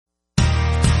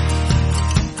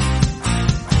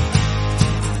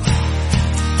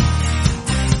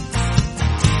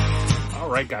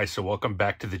right, guys, so welcome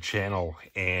back to the channel.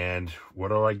 And what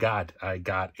do I got? I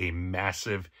got a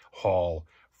massive haul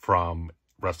from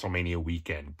Wrestlemania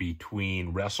weekend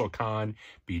between Wrestlecon,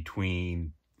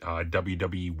 between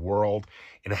WWE World,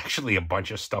 and actually a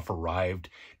bunch of stuff arrived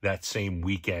that same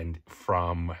weekend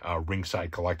from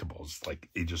Ringside Collectibles. Like,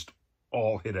 it just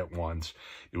all hit at once.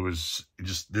 It was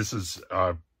just, this is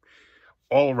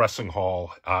all wrestling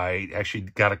haul. I actually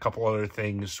got a couple other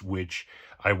things which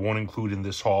I won't include in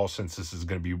this haul since this is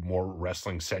going to be more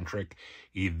wrestling centric.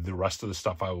 The rest of the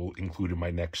stuff I will include in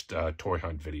my next toy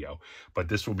hunt video. But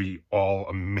this will be all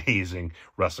amazing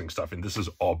wrestling stuff. And this is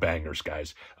all bangers,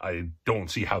 guys. I don't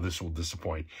see how this will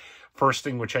disappoint. First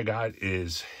thing which I got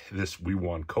is this We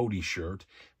Won Cody shirt.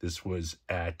 This was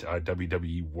at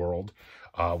WWE World,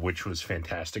 which was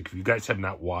fantastic. If you guys have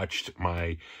not watched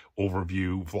my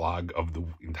overview vlog of the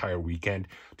entire weekend,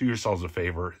 do yourselves a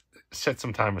favor, set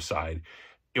some time aside.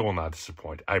 It will not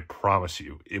disappoint. I promise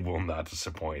you, it will not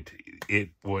disappoint.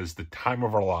 It was the time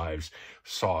of our lives.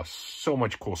 Saw so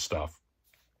much cool stuff.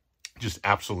 Just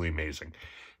absolutely amazing.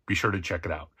 Be sure to check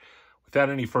it out. Without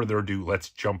any further ado, let's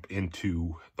jump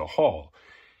into the haul.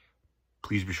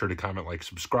 Please be sure to comment, like,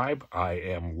 subscribe. I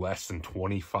am less than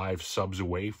 25 subs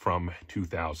away from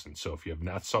 2,000. So if you have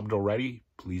not subbed already,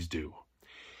 please do.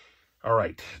 All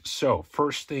right. So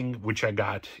first thing which I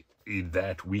got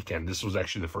that weekend, this was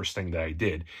actually the first thing that I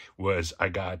did, was I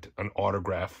got an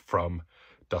autograph from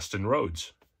Dustin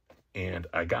Rhodes. And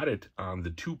I got it on the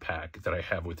 2-pack that I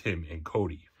have with him and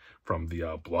Cody from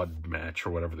the blood match or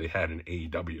whatever they had in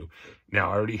AEW. Now,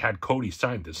 I already had Cody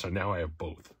sign this, so now I have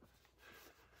both.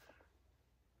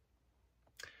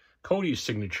 Cody's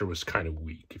signature was kind of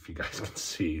weak, if you guys can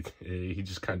see. He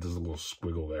just kind of does a little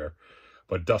squiggle there.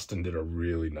 But Dustin did a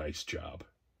really nice job.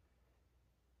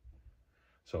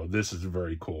 So this is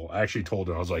very cool. I actually told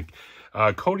him, I was like,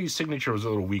 Cody's signature was a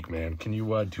little weak, man. Can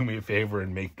you do me a favor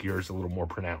and make yours a little more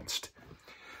pronounced?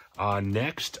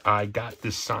 Next, I got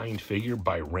this signed figure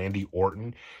by Randy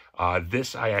Orton.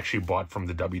 This I actually bought from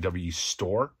the WWE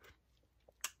store,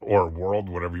 or World,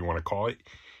 whatever you want to call it.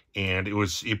 And it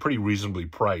was pretty reasonably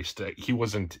priced. He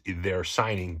wasn't there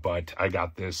signing, but I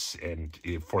got this, and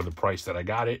for the price that I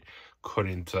got it,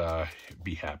 couldn't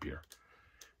be happier.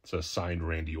 It's a signed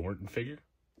Randy Orton figure.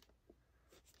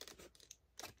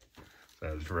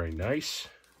 That was very nice.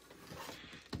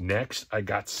 Next, I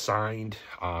got signed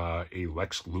a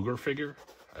Lex Luger figure.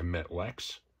 I met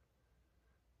Lex.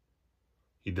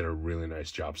 He did a really nice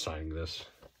job signing this.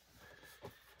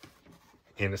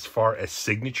 And as far as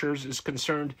signatures is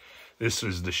concerned, this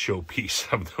was the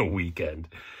showpiece of the weekend.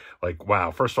 Like,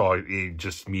 wow. First of all,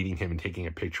 just meeting him and taking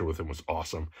a picture with him was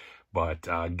awesome. But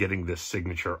getting this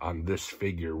signature on this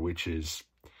figure, which is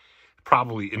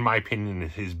probably, in my opinion,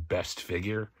 his best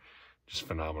figure, just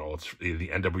phenomenal. It's the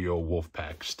NWO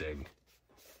Wolfpack Sting.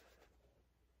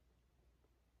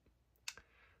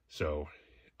 So,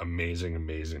 amazing,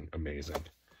 amazing, amazing.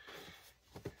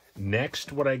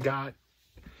 Next, what I got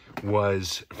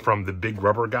was from the Big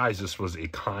Rubber guys. This was a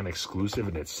con exclusive,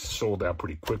 and it sold out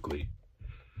pretty quickly.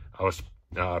 I was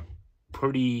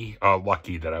pretty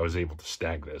lucky that I was able to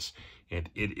snag this, and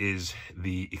it is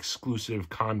the exclusive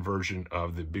con version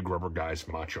of the Big Rubber guys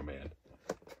Macho Man.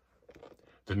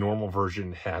 The normal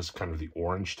version has kind of the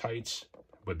orange tights,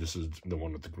 but this is the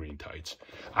one with the green tights.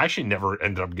 I actually never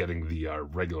ended up getting the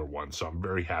regular one, so I'm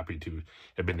very happy to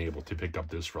have been able to pick up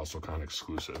this WrestleCon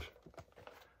exclusive.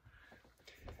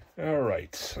 All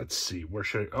right, let's see. Where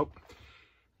should I... Oh,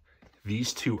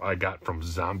 these two I got from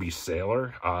Zombie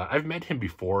Sailor. I've met him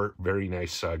before. Very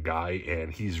nice guy,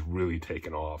 and he's really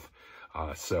taken off.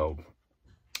 So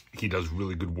he does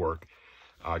really good work.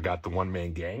 I got the One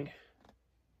Man Gang.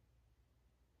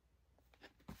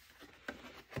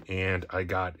 And I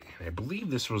got, I believe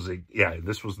this was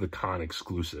this was the con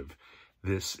exclusive.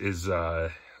 This is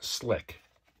Slick.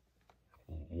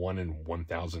 1 in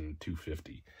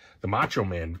 1,250. The Macho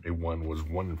Man one was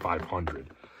 1 in 500.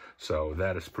 So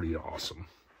that is pretty awesome.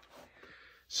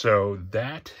 So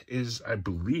that is, I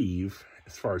believe,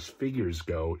 as far as figures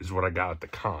go, is what I got at the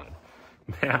con.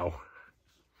 Now,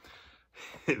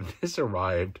 this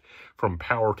arrived from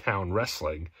Powertown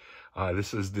Wrestling.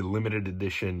 This is the limited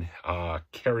edition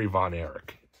Kerry Von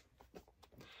Erich.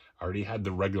 I already had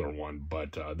the regular one,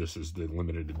 but this is the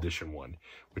limited edition one,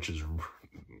 which is,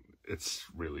 it's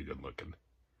really good looking.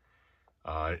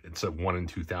 It's a 1 in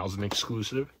 2,000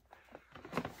 exclusive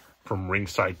from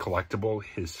Ringside Collectible.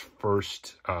 His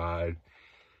first, I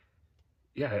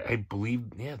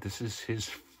believe, this is his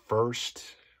first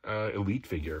Elite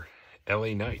figure,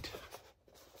 LA Knight.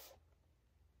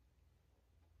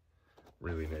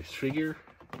 Really nice figure.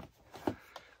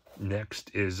 Next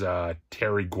is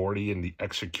Terry Gordy in the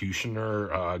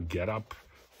Executioner getup.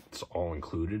 It's all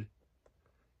included.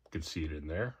 You can see it in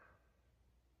there.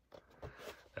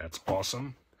 That's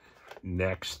awesome.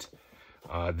 Next,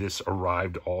 this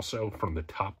arrived also from the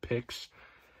Top Picks.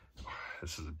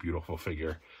 This is a beautiful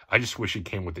figure. I just wish it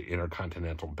came with the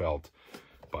Intercontinental belt.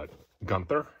 But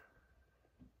Gunther.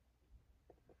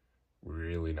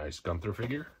 Really nice Gunther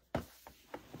figure.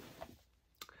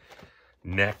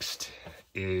 Next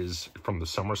is from the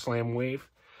SummerSlam wave.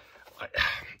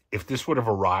 If this would have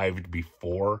arrived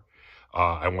before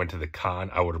I went to the con,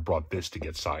 I would have brought this to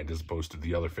get signed as opposed to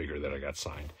the other figure that I got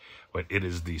signed. But it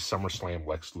is the SummerSlam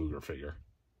Lex Luger figure.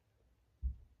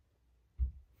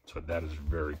 So that is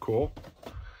very cool.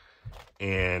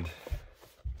 And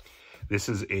this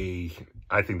is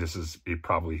I think this is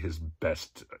probably his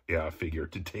best figure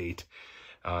to date.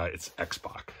 It's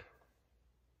X-Pac.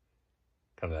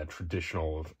 Kind of that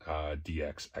traditional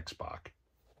DX X-Pac.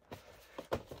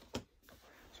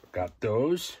 So got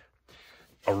those.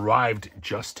 Arrived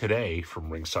just today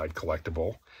from Ringside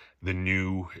Collectible, the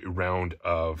new round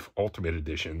of Ultimate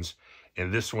Editions.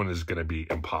 And this one is going to be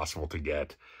impossible to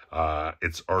get.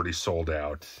 It's already sold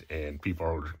out, and people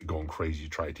are going crazy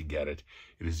trying to get it.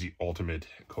 It is the Ultimate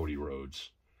Cody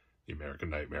Rhodes, the American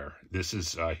Nightmare. This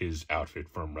is his outfit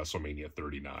from WrestleMania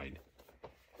 39.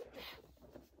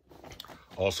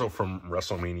 Also from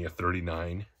WrestleMania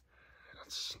 39,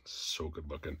 that's so good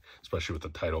looking, especially with the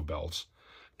title belts.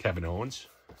 Kevin Owens.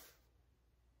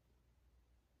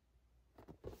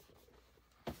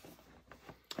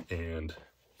 And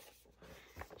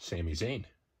Sami Zayn.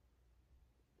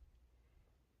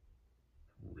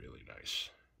 Really nice.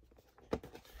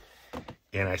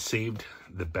 And I saved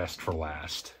the best for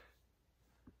last.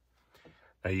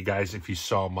 Now, you guys, if you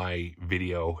saw my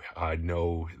video,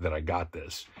 know that I got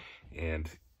this. And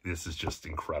this is just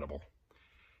incredible.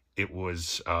 It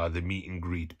was the meet and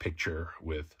greet picture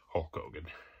with Hulk Hogan.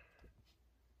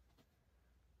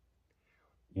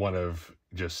 One of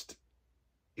just,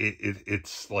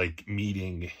 it's like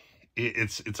meeting,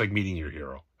 it's like meeting your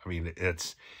hero. I mean,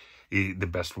 it's the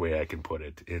best way I can put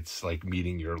it. It's like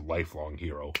meeting your lifelong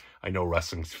hero. I know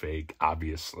wrestling's fake,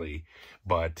 obviously,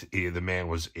 but the man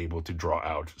was able to draw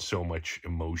out so much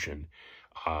emotion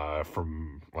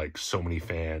from like so many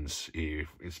fans,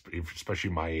 especially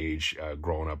my age,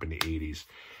 growing up in the 80s.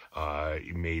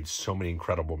 He made so many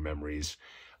incredible memories.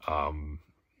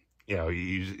 You know,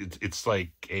 it's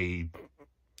like a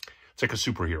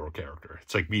superhero character.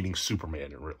 It's like meeting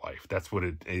Superman in real life. That's what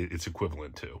it's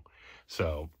equivalent to.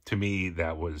 So to me,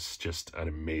 that was just an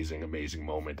amazing, amazing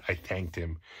moment. I thanked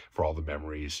him for all the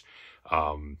memories.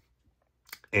 And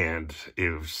it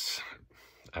was,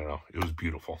 I don't know, it was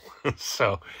beautiful.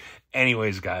 So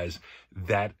anyways, guys,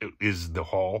 that is the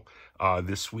haul.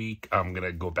 This week, I'm going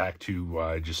to go back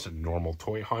to just a normal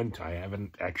toy hunt. I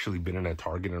haven't actually been in a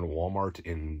Target and a Walmart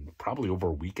in probably over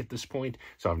a week at this point,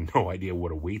 so I have no idea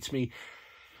what awaits me.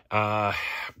 Kind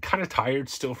of tired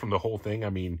still from the whole thing. I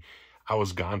mean, I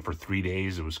was gone for 3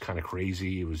 days. It was kind of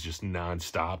crazy. It was just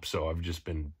nonstop, so I've just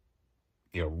been,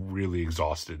 you know, really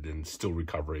exhausted and still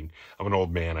recovering. I'm an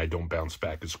old man. I don't bounce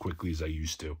back as quickly as I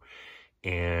used to.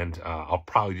 And I'll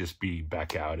probably just be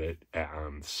back out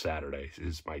on Saturday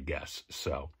is my guess.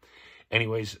 So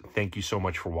anyways, thank you so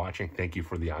much for watching. Thank you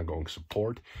for the ongoing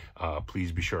support.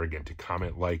 Please be sure again to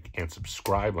comment, like, and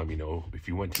subscribe. Let me know if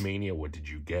you went to Mania. What did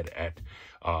you get at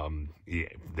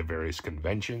the various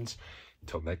conventions?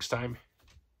 Until next time,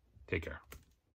 take care.